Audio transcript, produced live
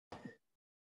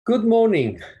Good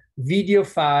morning. Video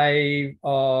 5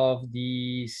 of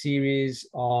the series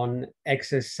on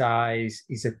exercise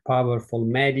is a powerful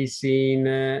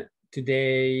medicine.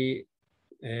 Today,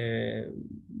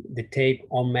 the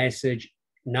take-home message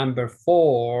number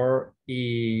 4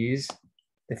 is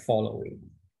the following.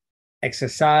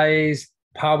 Exercise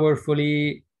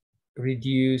powerfully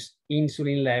reduces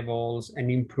insulin levels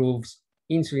and improves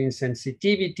insulin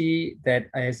sensitivity that,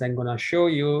 as I'm going to show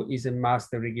you, is a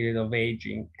master regulator of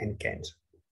aging and cancer.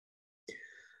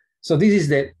 So this is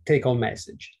the take-home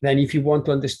message. Then if you want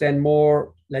to understand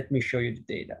more, let me show you the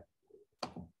data.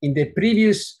 In the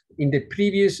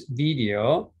previous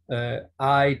video,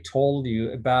 I told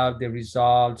you about the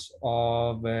results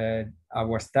of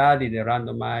our study, the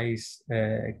randomized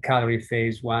calorie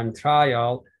phase 1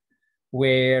 trial,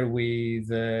 where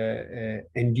with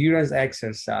endurance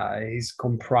exercise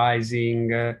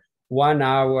comprising 1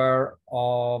 hour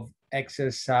of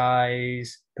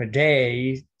exercise per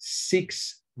day,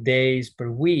 6 days per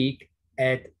week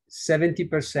at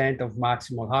 70% of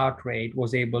maximal heart rate,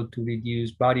 was able to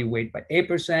reduce body weight by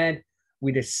 8%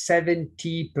 with a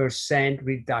 70%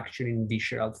 reduction in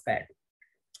visceral fat.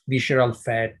 Visceral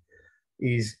fat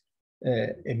is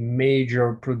a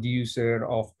major producer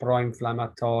of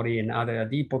pro-inflammatory and other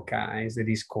adipokines that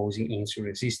is causing insulin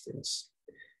resistance.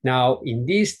 Now, in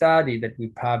this study that we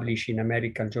published in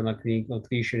American Journal of Clinical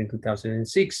Nutrition in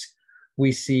 2006,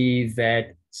 we see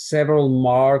that several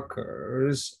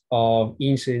markers of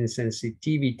insulin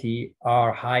sensitivity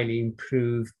are highly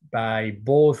improved by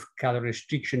both calorie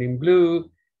restriction in blue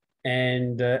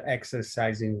and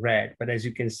exercise in red. But as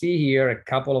you can see here, a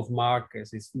couple of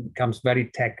markers, it becomes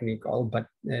very technical, but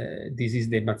this is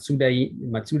the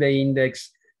Matsuda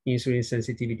index, insulin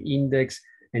sensitivity index,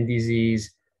 and this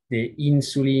is the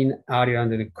insulin area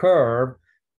under the curve,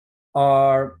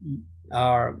 are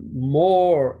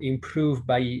more improved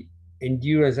by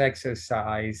endurance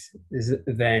exercise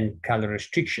than calorie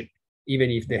restriction, even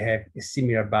if they have a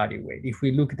similar body weight. If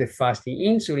we look at the fasting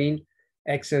insulin,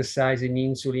 exercise and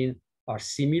insulin are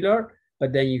similar,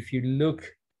 but then if you look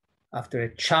after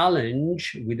a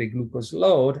challenge with a glucose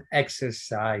load,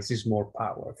 exercise is more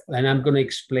powerful. And I'm going to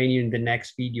explain you in the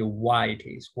next video why it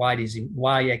is,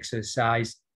 why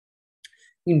exercise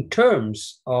in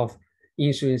terms of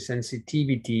insulin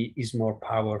sensitivity is more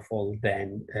powerful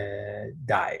than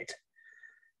diet.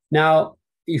 Now,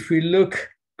 if we look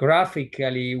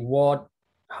graphically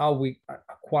how we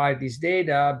acquire this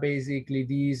data, basically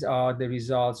these are the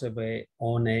results of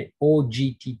on a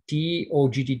OGTT.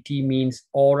 OGTT means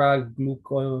oral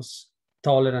glucose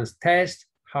tolerance test.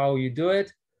 How you do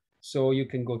it? So you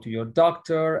can go to your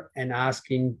doctor and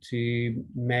ask him to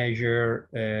measure,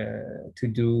 to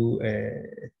do a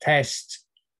test,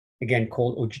 again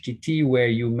called OGTT, where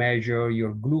you measure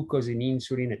your glucose and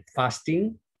insulin at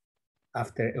fasting,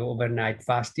 after overnight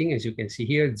fasting, as you can see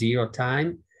here, 0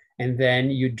 time. And then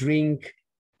you drink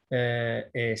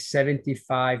a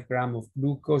 75 gram of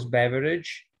glucose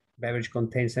beverage. Beverage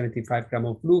contains 75 gram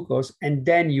of glucose. And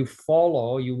then you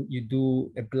follow, you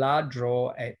do a blood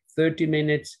draw at 30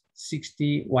 minutes,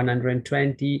 60,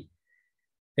 120,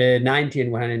 90,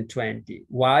 and 120.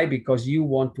 Why? Because you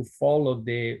want to follow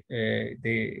the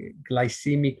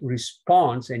glycemic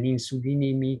response and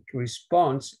insulinic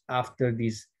response after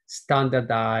this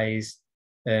standardized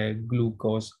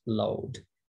glucose load.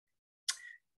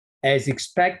 As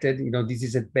expected, this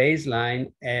is at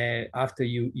baseline. After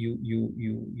you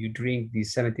drink the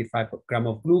 75 gram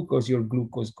of glucose, your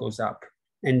glucose goes up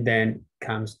and then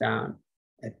comes down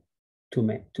at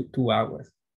 2 hours.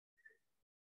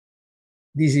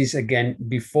 This is again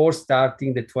before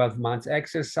starting the 12 months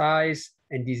exercise,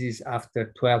 and this is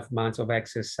after 12 months of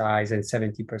exercise and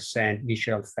 70%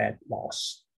 visceral fat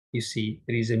loss. You see,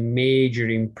 there is a major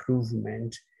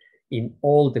improvement in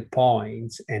all the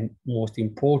points, and most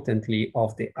importantly,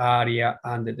 of the area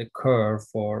under the curve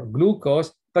for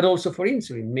glucose, but also for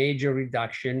insulin. Major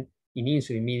reduction in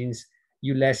insulin means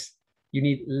you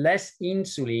need less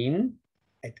insulin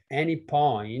at any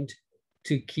point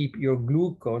to keep your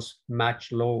glucose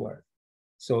much lower.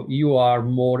 So you are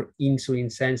more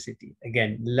insulin sensitive.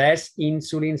 Again, less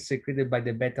insulin secreted by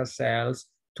the beta cells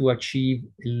to achieve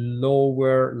a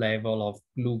lower level of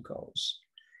glucose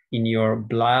in your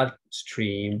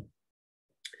bloodstream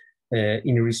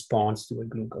in response to a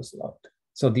glucose load.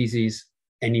 So this is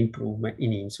an improvement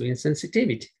in insulin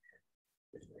sensitivity.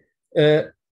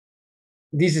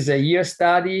 This is a year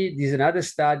study. This is another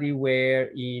study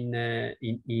where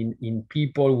in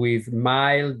people with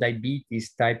mild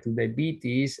diabetes, type 2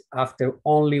 diabetes, after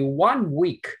only 1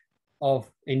 week of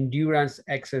endurance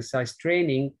exercise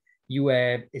training, you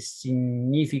have a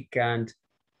significant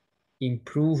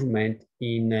improvement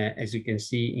in, as you can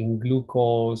see, in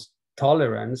glucose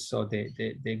tolerance. So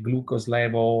the glucose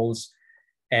levels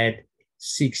at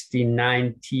 60,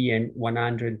 90, and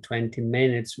 120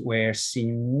 minutes were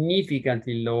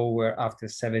significantly lower after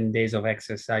 7 days of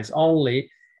exercise only.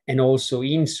 And also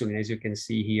insulin, as you can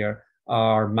see here,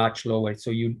 are much lower. So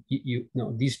you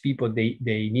know, these people, they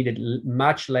needed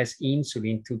much less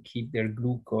insulin to keep their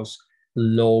glucose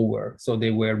lower. So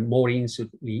they were more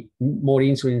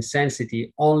insulin sensitive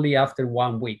only after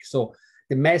 1 week. So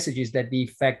the message is that the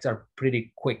effects are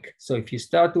pretty quick. So if you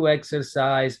start to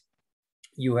exercise,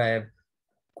 you have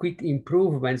quick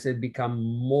improvements that become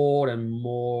more and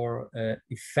more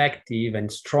effective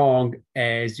and strong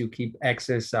as you keep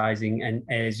exercising and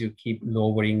as you keep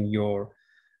lowering your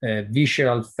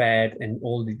visceral fat and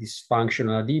all the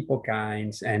dysfunctional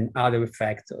adipokines and other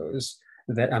factors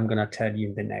that I'm going to tell you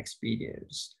in the next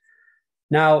videos.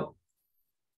 Now,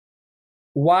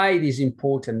 why it is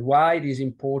important? Why it is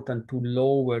important to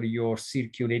lower your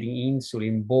circulating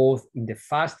insulin both in the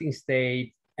fasting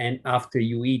state and after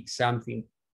you eat something?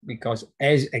 Because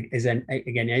as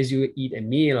you eat a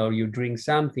meal or you drink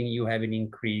something, you have an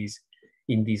increase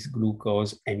in this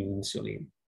glucose and insulin.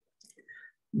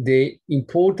 The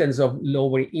importance of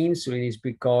lowering insulin is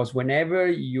because whenever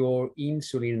your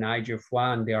insulin and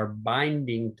IGF-1, they are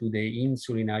binding to the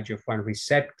insulin IGF-1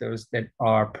 receptors that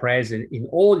are present in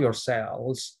all your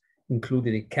cells,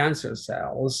 including the cancer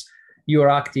cells, you are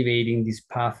activating this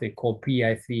pathway called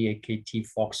PI3-AKT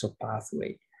FOXO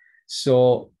pathway.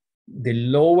 So the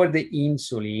lower the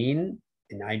insulin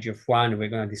and IGF-1, we're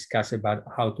going to discuss about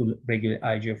how to regulate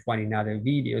IGF-1 in other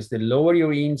videos. The lower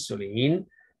your insulin,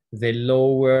 the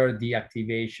lower the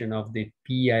activation of the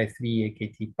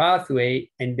PI3-AKT pathway,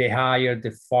 and the higher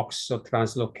the FOXO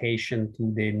translocation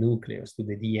to the nucleus, to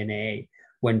the DNA.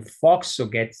 When FOXO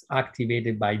gets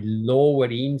activated by lower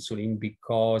insulin,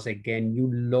 because again, you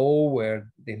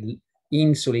lower the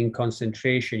insulin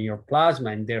concentration in your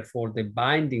plasma, and therefore the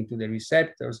binding to the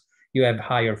receptors, you have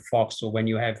higher FOXO. When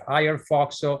you have higher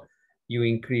FOXO, you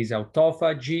increase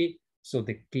autophagy, so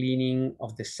the cleaning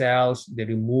of the cells, the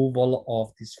removal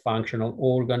of dysfunctional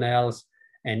organelles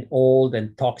and old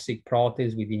and toxic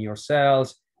proteins within your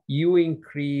cells. You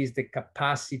increase the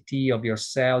capacity of your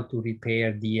cell to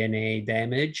repair DNA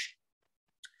damage.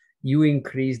 You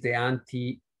increase the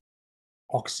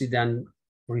antioxidant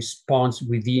response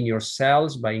within your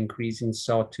cells by increasing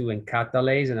SO2 and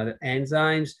catalase and other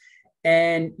enzymes.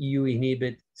 And you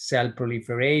inhibit cell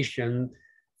proliferation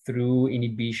through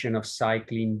inhibition of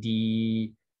cyclin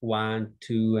D1,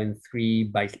 2, and 3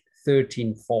 by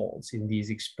 13 folds in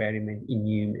this experiment in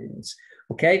humans.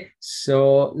 Okay,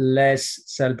 so less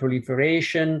cell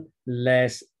proliferation,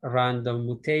 less random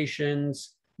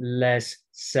mutations, less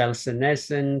cell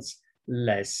senescence,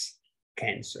 less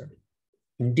cancer.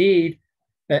 Indeed,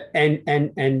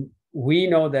 and we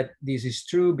know that this is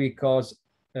true because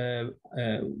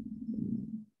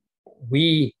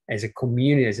we as a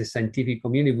community, as a scientific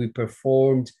community, we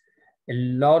performed a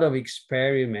lot of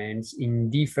experiments in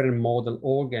different model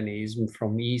organisms,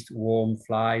 from yeast, worm,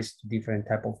 flies to different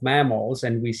type of mammals.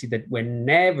 And we see that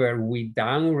whenever we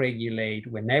downregulate,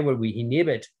 whenever we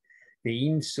inhibit the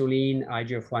insulin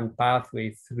IGF-1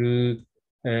 pathway through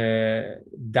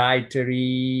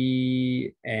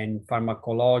dietary and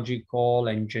pharmacological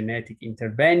and genetic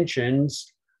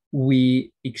interventions,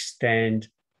 we extend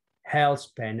health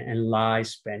span and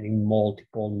lifespan in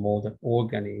multiple model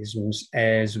organisms,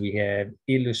 as we have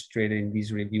illustrated in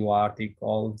this review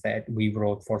article that we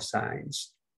wrote for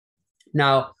Science.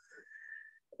 Now,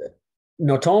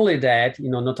 not only that,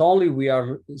 not only we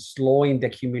are slowing the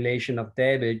accumulation of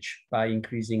damage by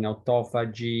increasing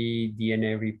autophagy,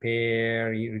 DNA repair,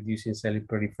 reducing cell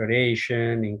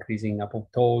proliferation, increasing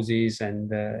apoptosis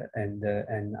and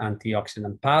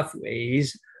antioxidant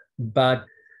pathways, but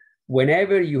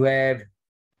whenever you have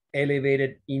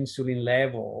elevated insulin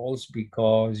levels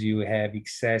because you have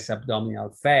excess abdominal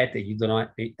fat and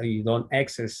you don't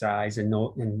exercise and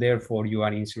therefore you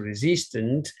are insulin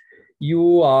resistant,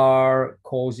 you are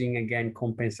causing, again,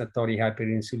 compensatory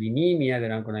hyperinsulinemia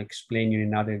that I'm going to explain in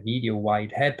another video why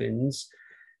it happens.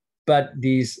 But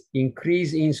these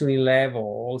increased insulin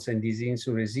levels and this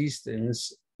insulin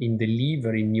resistance in the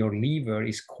liver, in your liver,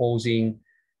 is causing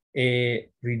a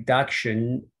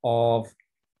reduction of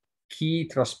key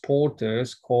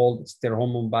transporters called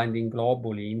sterol binding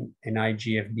globulin and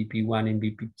IGF-BP1 and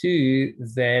BP2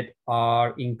 that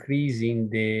are increasing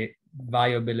the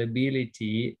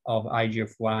bioavailability of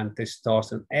IGF-1,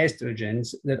 testosterone,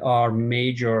 estrogens that are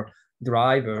major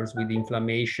drivers with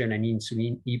inflammation and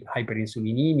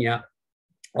hyperinsulinemia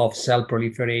of cell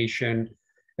proliferation,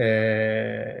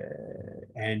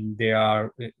 and they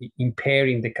are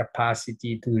impairing the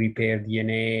capacity to repair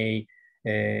DNA,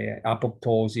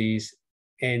 apoptosis,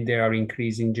 and they are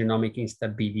increasing genomic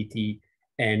instability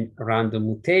and random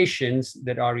mutations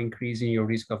that are increasing your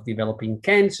risk of developing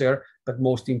cancer, but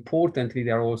most importantly,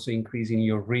 they're also increasing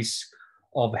your risk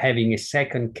of having a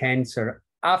second cancer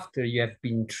after you have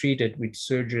been treated with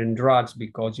surgery and drugs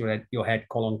because you had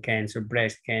colon cancer,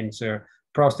 breast cancer,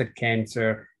 prostate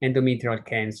cancer, endometrial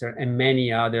cancer, and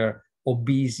many other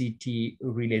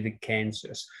obesity-related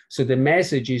cancers. So the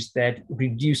message is that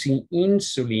reducing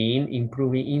insulin,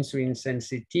 improving insulin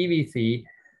sensitivity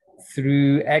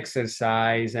through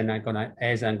exercise, and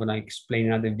as I'm gonna explain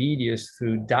in other videos,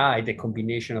 through diet, the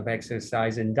combination of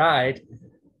exercise and diet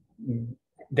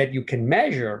that you can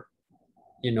measure,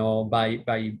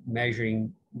 by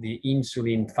measuring the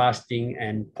insulin fasting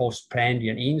and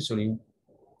postprandial insulin.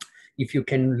 If you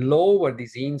can lower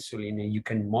this insulin and you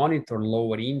can monitor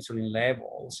lower insulin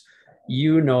levels,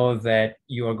 you know that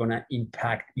you are going to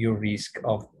impact your risk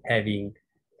of having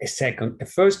a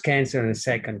first cancer and a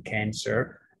second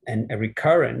cancer and a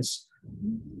recurrence,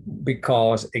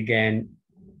 because again,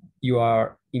 you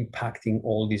are impacting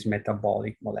all these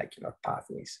metabolic molecular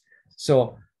pathways.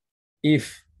 So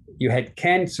if you had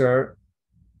cancer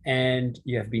and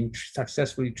you have been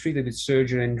successfully treated with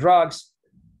surgery and drugs,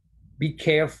 be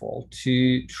careful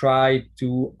to try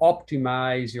to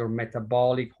optimize your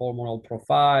metabolic hormonal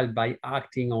profile by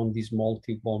acting on these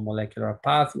multiple molecular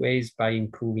pathways, by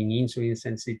improving insulin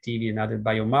sensitivity and other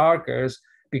biomarkers,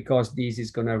 because this is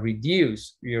going to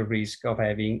reduce your risk of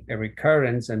having a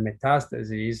recurrence and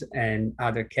metastasis and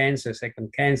other cancer,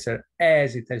 second cancer,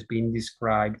 as it has been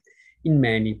described in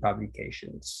many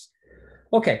publications.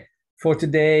 Okay, for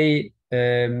today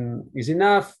is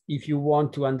enough. If you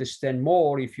want to understand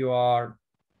more, if you are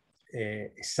a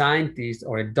scientist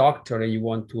or a doctor and you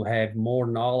want to have more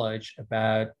knowledge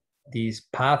about these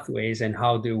pathways and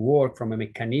how they work from a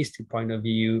mechanistic point of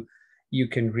view, you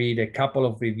can read a couple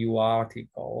of review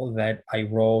articles that I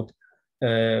wrote.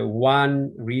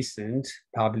 One recent,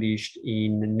 published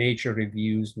in Nature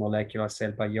Reviews Molecular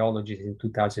Cell Biology in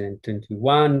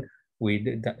 2021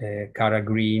 with Cara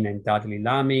Green and Dudley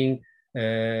Laming,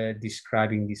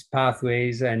 describing these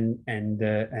pathways, and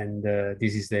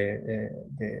this is the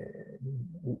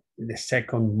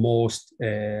second most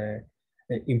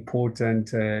important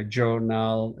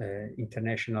journal,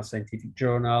 international scientific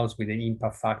journals, with an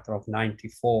impact factor of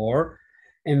 94.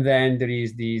 And then there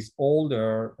is this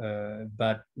older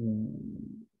but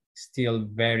still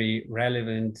very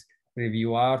relevant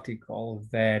review article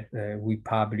that we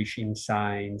published in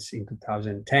Science in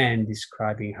 2010,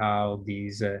 describing how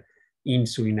these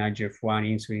insulin, IGF-1,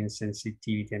 insulin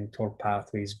sensitivity, and mTOR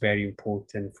pathway is very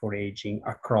important for aging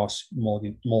across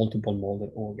multiple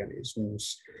model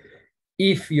organisms.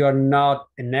 If you're not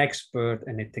an expert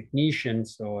and a technician,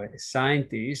 so a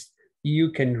scientist,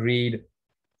 you can read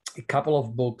a couple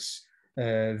of books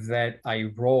that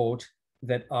I wrote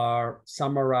that are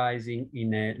summarizing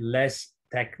in a less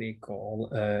technical,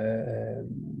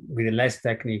 with a less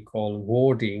technical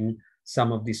wording,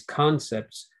 some of these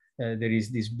concepts. There is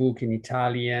this book in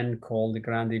Italian called The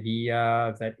Grande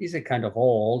Via that is a kind of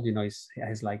old, it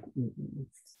has like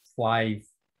 4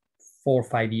 or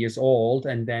 5 years old.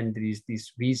 And then there is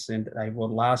this recent I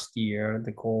wrote last year,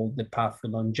 called The Path to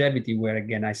Longevity, where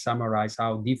again, I summarize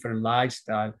how different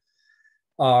lifestyles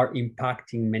are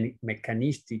impacting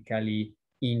mechanistically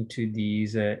into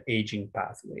these aging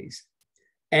pathways.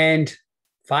 And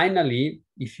finally,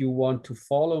 if you want to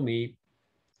follow me,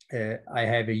 I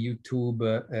have a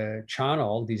YouTube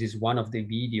channel. This is one of the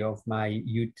videos of my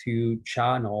YouTube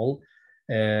channel.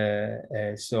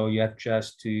 So you have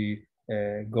just to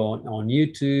go on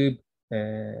YouTube,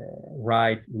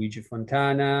 write Luigi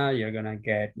Fontana. You're gonna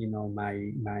get, my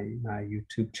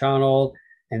YouTube channel,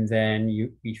 and then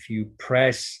if you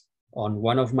press on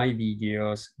one of my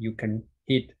videos, you can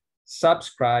hit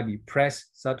subscribe. You press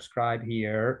subscribe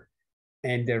here,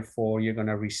 and therefore you're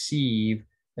gonna receive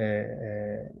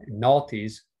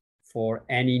notice for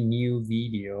any new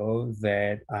video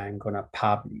that I'm gonna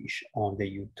publish on the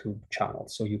YouTube channel.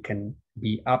 So you can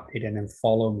be updated and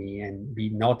follow me and be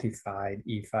notified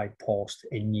if I post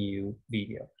a new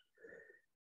video.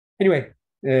 Anyway,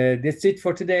 that's it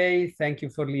for today. Thank you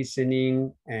for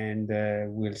listening, and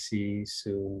we'll see you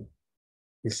soon.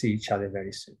 We'll see each other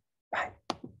very soon. Bye.